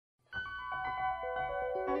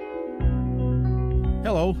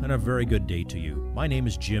Hello, and a very good day to you. My name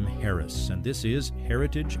is Jim Harris, and this is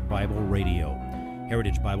Heritage Bible Radio.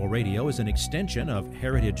 Heritage Bible Radio is an extension of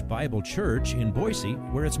Heritage Bible Church in Boise,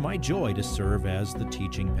 where it's my joy to serve as the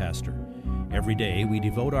teaching pastor. Every day, we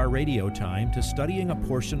devote our radio time to studying a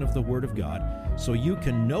portion of the Word of God so you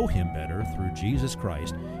can know Him better through Jesus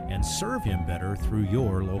Christ and serve Him better through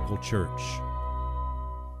your local church.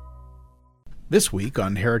 This week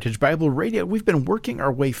on Heritage Bible Radio, we've been working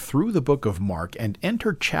our way through the book of Mark and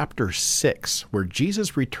enter chapter 6, where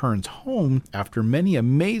Jesus returns home after many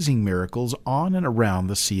amazing miracles on and around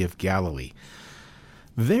the Sea of Galilee.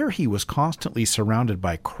 There he was constantly surrounded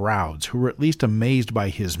by crowds who were at least amazed by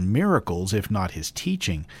his miracles, if not his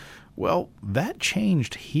teaching. Well, that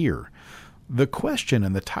changed here. The question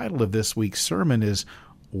and the title of this week's sermon is,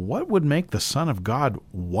 what would make the Son of God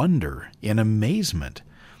wonder in amazement?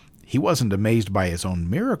 He wasn't amazed by his own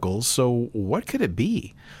miracles, so what could it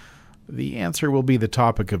be? The answer will be the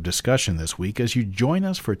topic of discussion this week as you join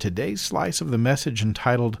us for today's slice of the message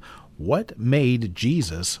entitled, What Made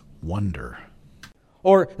Jesus Wonder?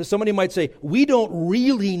 Or somebody might say, we don't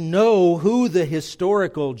really know who the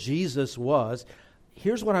historical Jesus was.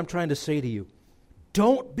 Here's what I'm trying to say to you.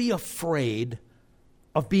 Don't be afraid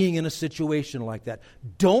of being in a situation like that.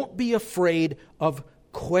 Don't be afraid of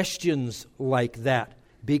questions like that,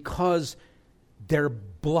 because they're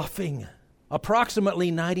bluffing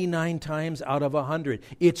approximately 99 times out of 100.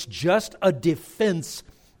 It's just a defense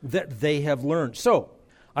that they have learned. So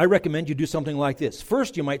I recommend you do something like this.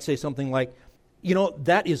 First, you might say something like,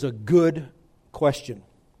 that is a good question.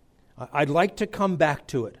 I'd like to come back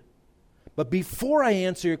to it. But before I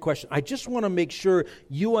answer your question, I just want to make sure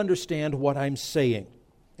you understand what I'm saying,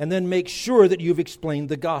 and then make sure that you've explained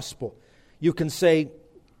the gospel. You can say,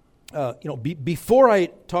 before I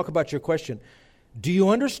talk about your question, do you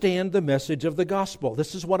understand the message of the gospel?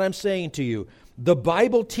 This is what I'm saying to you. The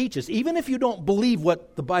Bible teaches, even if you don't believe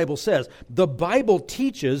what the Bible says, the Bible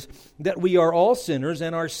teaches that we are all sinners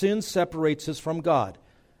and our sin separates us from God.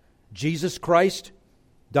 Jesus Christ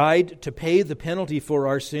died to pay the penalty for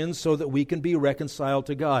our sins so that we can be reconciled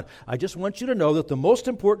to God. I just want you to know that the most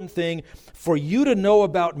important thing for you to know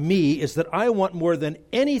about me is that I want more than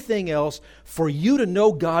anything else for you to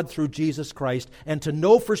know God through Jesus Christ and to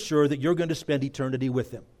know for sure that you're going to spend eternity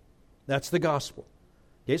with Him. That's the gospel.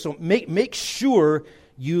 Okay, so make sure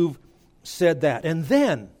you've said that. And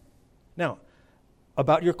then, now,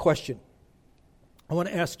 about your question, I want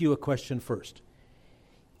to ask you a question first.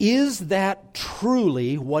 Is that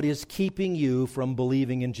truly what is keeping you from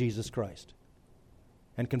believing in Jesus Christ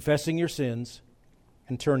and confessing your sins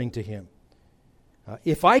and turning to Him?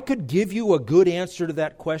 If I could give you a good answer to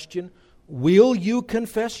that question, will you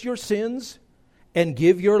confess your sins and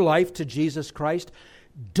give your life to Jesus Christ?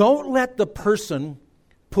 Don't let the person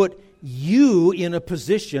put you in a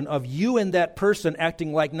position of you and that person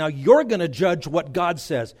acting like now you're going to judge what God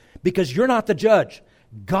says, because you're not the judge.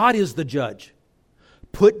 God is the judge.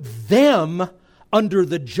 Put them under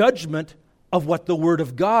the judgment of what the Word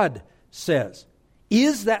of God says.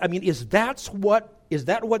 Is that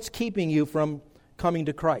what's keeping you from coming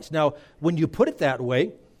to Christ? Now, when you put it that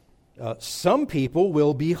way, some people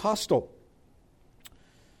will be hostile.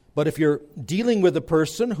 But if you're dealing with a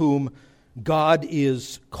person whom God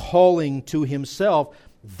is calling to Himself,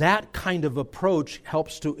 that kind of approach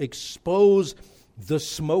helps to expose the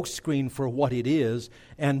smokescreen for what it is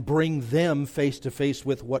and bring them face to face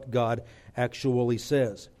with what God actually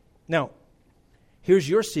says. Now, here's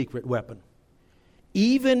your secret weapon.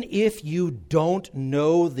 Even if you don't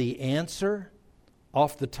know the answer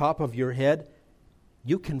off the top of your head,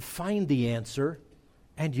 you can find the answer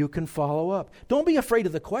and you can follow up. Don't be afraid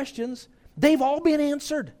of the questions. They've all been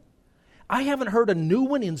answered. I haven't heard a new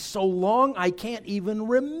one in so long I can't even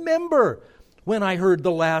remember when I heard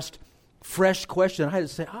the last fresh question. I had to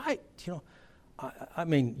say, I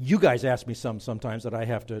mean, you guys ask me sometimes that I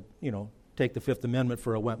have to, take the Fifth Amendment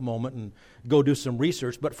for a moment and go do some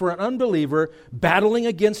research. But for an unbeliever battling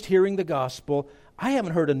against hearing the gospel, I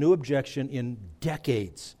haven't heard a new objection in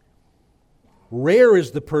decades. Rare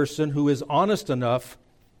is the person who is honest enough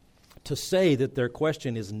to say that their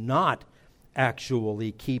question is not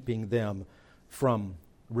actually keeping them from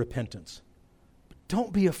repentance. But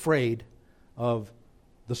don't be afraid of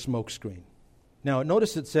the smokescreen. Now,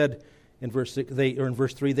 notice it said in verse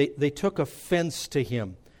 3, they took offense to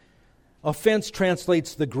Him. Offense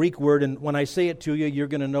translates the Greek word, and when I say it to you, you're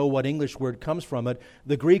going to know what English word comes from it.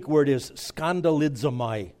 The Greek word is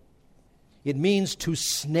skandalizomai. It means to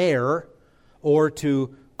snare or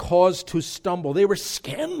to cause to stumble. They were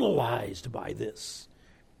scandalized by this.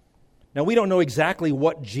 Now, we don't know exactly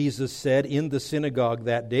what Jesus said in the synagogue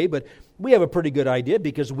that day, but we have a pretty good idea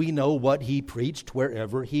because we know what he preached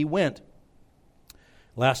wherever he went.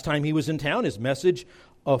 Last time he was in town, his message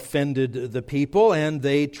offended the people, and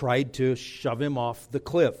they tried to shove him off the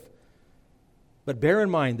cliff. But bear in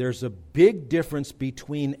mind, there's a big difference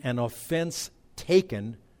between an offense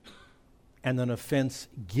taken and an offense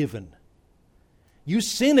given. You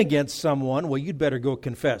sin against someone, well, you'd better go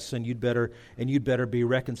confess, and you'd better be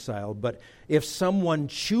reconciled. But if someone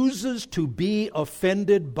chooses to be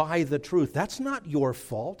offended by the truth, that's not your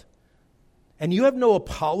fault. And you have no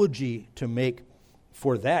apology to make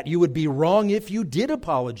for that. You would be wrong if you did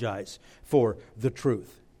apologize for the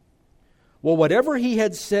truth. Well, whatever he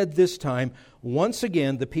had said this time, once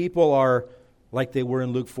again, the people are, like they were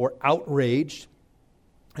in Luke 4, outraged,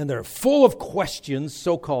 and they're full of questions,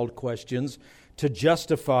 so-called questions, to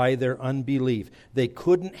justify their unbelief. They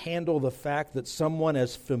couldn't handle the fact that someone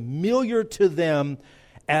as familiar to them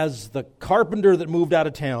as the carpenter that moved out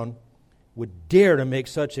of town would dare to make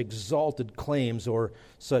such exalted claims or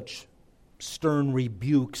such stern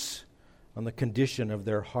rebukes on the condition of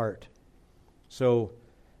their heart. So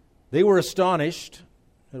they were astonished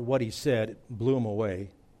at what he said. It blew them away.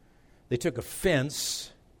 They took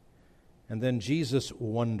offense, and then Jesus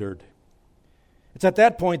wondered. It's at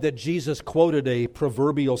that point that Jesus quoted a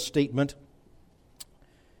proverbial statement.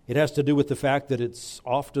 It has to do with the fact that it's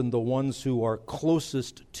often the ones who are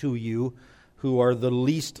closest to you who are the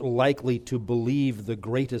least likely to believe the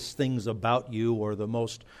greatest things about you or the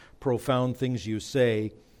most profound things you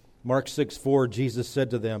say. Mark 6:4, Jesus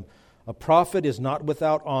said to them, "A prophet is not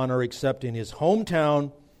without honor except in his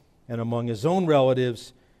hometown and among his own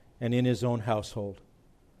relatives and in his own household."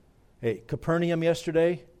 Hey, Capernaum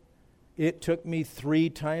yesterday, it took me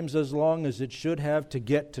 3 times as long as it should have to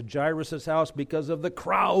get to Jairus' house because of the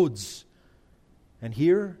crowds. And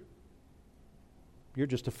here, you're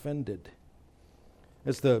just offended.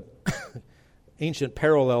 It's the ancient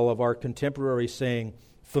parallel of our contemporary saying,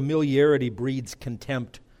 familiarity breeds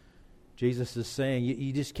contempt. Jesus is saying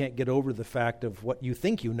you just can't get over the fact of what you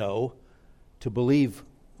think you know to believe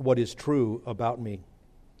what is true about me.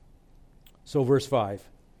 So verse 5,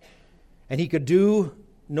 and he could do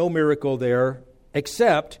no miracle there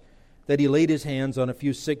except that he laid his hands on a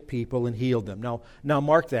few sick people and healed them. Now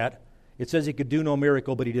mark that. It says he could do no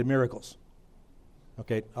miracle, but he did miracles.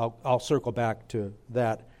 Okay, I'll circle back to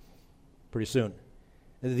that pretty soon.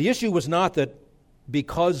 The issue was not that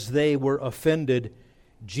because they were offended,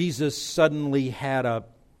 Jesus suddenly had a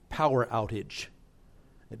power outage.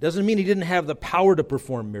 It doesn't mean he didn't have the power to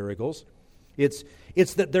perform miracles. It's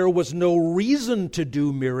that there was no reason to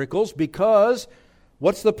do miracles because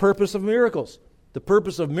what's the purpose of miracles? The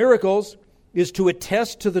purpose of miracles is to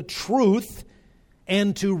attest to the truth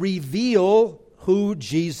and to reveal who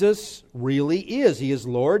Jesus really is. He is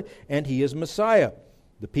Lord and he is Messiah.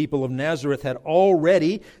 The people of Nazareth had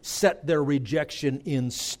already set their rejection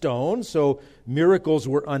in stone, so miracles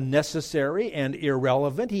were unnecessary and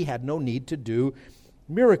irrelevant. He had no need to do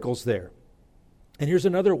miracles there. And here's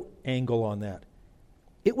another angle on that.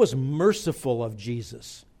 It was merciful of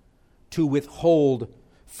Jesus to withhold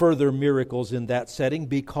further miracles in that setting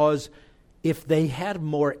because if they had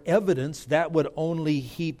more evidence, that would only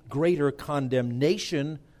heap greater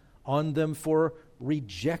condemnation on them for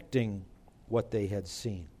rejecting what they had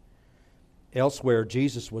seen. Elsewhere,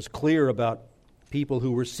 Jesus was clear about people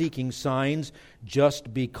who were seeking signs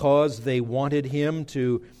just because they wanted him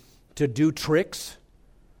to do tricks.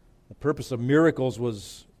 The purpose of miracles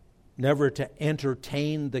was never to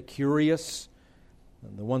entertain the curious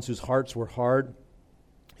and the ones whose hearts were hard.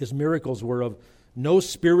 His miracles were of no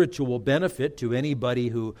spiritual benefit to anybody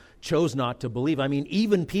who chose not to believe. I mean,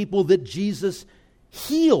 even people that Jesus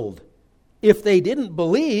healed, if they didn't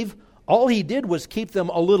believe, all he did was keep them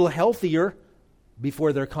a little healthier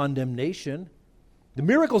before their condemnation. The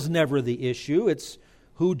miracle's never the issue. It's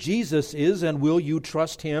who Jesus is and will you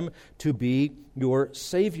trust him to be your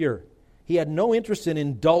Savior. He had no interest in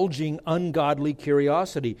indulging ungodly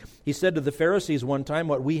curiosity. He said to the Pharisees one time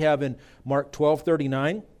what we have in Mark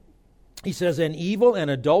 12:39. He says, "An evil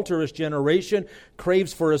and adulterous generation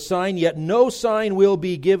craves for a sign, yet no sign will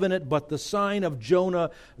be given it but the sign of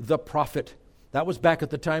Jonah the prophet." That was back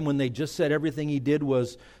at the time when they just said everything he did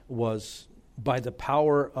was by the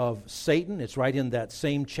power of Satan. It's right in that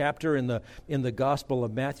same chapter in the Gospel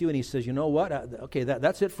of Matthew. And he says, you know what? Okay,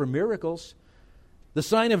 that's it for miracles. The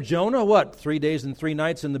sign of Jonah, what? 3 days and 3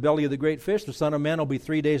 nights in the belly of the great fish. The Son of Man will be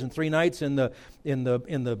 3 days and 3 nights in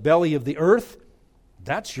the belly of the earth.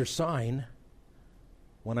 That's your sign.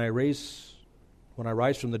 When I rise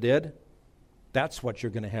from the dead, that's what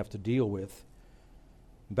you're going to have to deal with.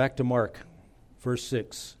 Back to Mark, verse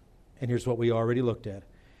 6. And here's what we already looked at.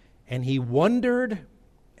 And he wondered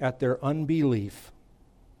at their unbelief,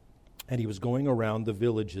 and he was going around the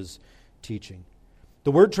villages teaching.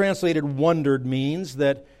 The word translated wondered means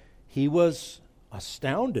that he was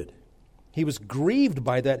astounded. He was grieved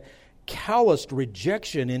by that calloused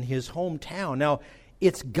rejection in his hometown. Now,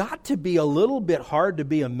 it's got to be a little bit hard to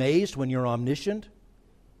be amazed when you're omniscient.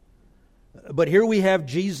 But here we have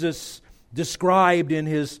Jesus described in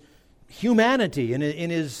his humanity, in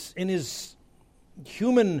his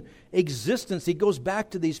human existence. He goes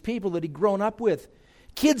back to these people that he'd grown up with,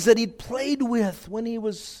 kids that he'd played with when he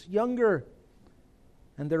was younger,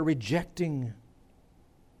 and they're rejecting.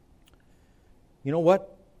 You know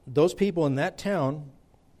what? Those people in that town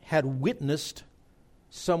had witnessed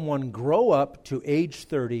someone grow up to age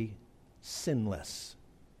 30 sinless.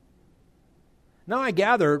 Now I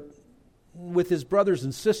gather with his brothers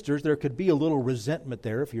and sisters there could be a little resentment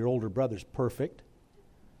there if your older brother's perfect.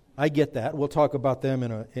 I get that. We'll talk about them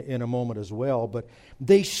in a moment as well. But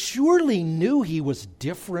they surely knew he was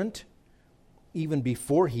different even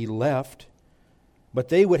before he left. But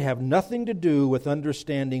they would have nothing to do with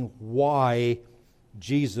understanding why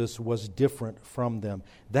Jesus was different from them.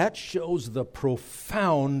 That shows the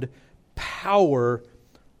profound power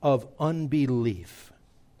of unbelief.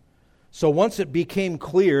 So once it became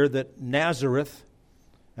clear that Nazareth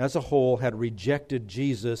as a whole had rejected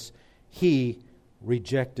Jesus, he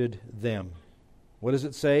rejected them. What does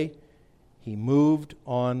it say? He moved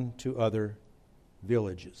on to other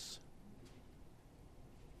villages.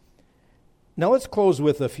 Now let's close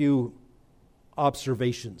with a few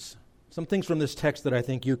observations. Some things from this text that I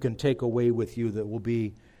think you can take away with you that will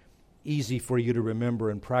be easy for you to remember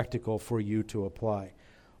and practical for you to apply.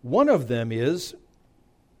 One of them is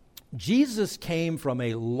Jesus came from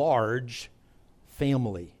a large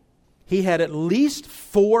family. He had at least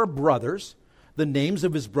 4 brothers. The names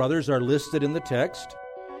of his brothers are listed in the text.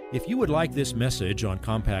 If you would like this message on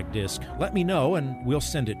compact disc, let me know and we'll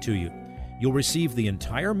send it to you. You'll receive the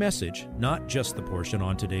entire message, not just the portion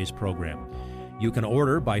on today's program. You can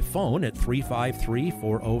order by phone at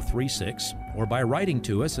 353-4036 or by writing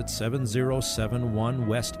to us at 7071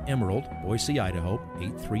 West Emerald, Boise, Idaho,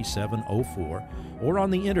 83704, or on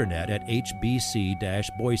the internet at hbc-boise.org.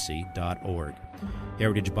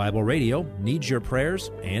 Heritage Bible Radio needs your prayers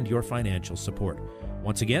and your financial support.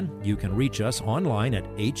 Once again, you can reach us online at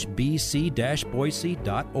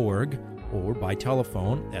hbc-boise.org or by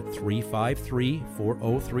telephone at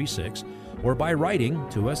 353-4036 or by writing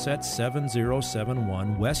to us at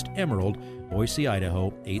 7071 West Emerald, Boise,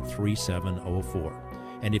 Idaho, 83704.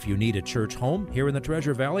 And if you need a church home here in the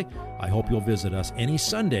Treasure Valley, I hope you'll visit us any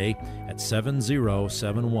Sunday at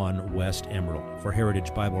 7071 West Emerald. For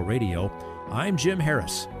Heritage Bible Radio, I'm Jim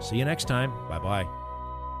Harris. See you next time. Bye-bye.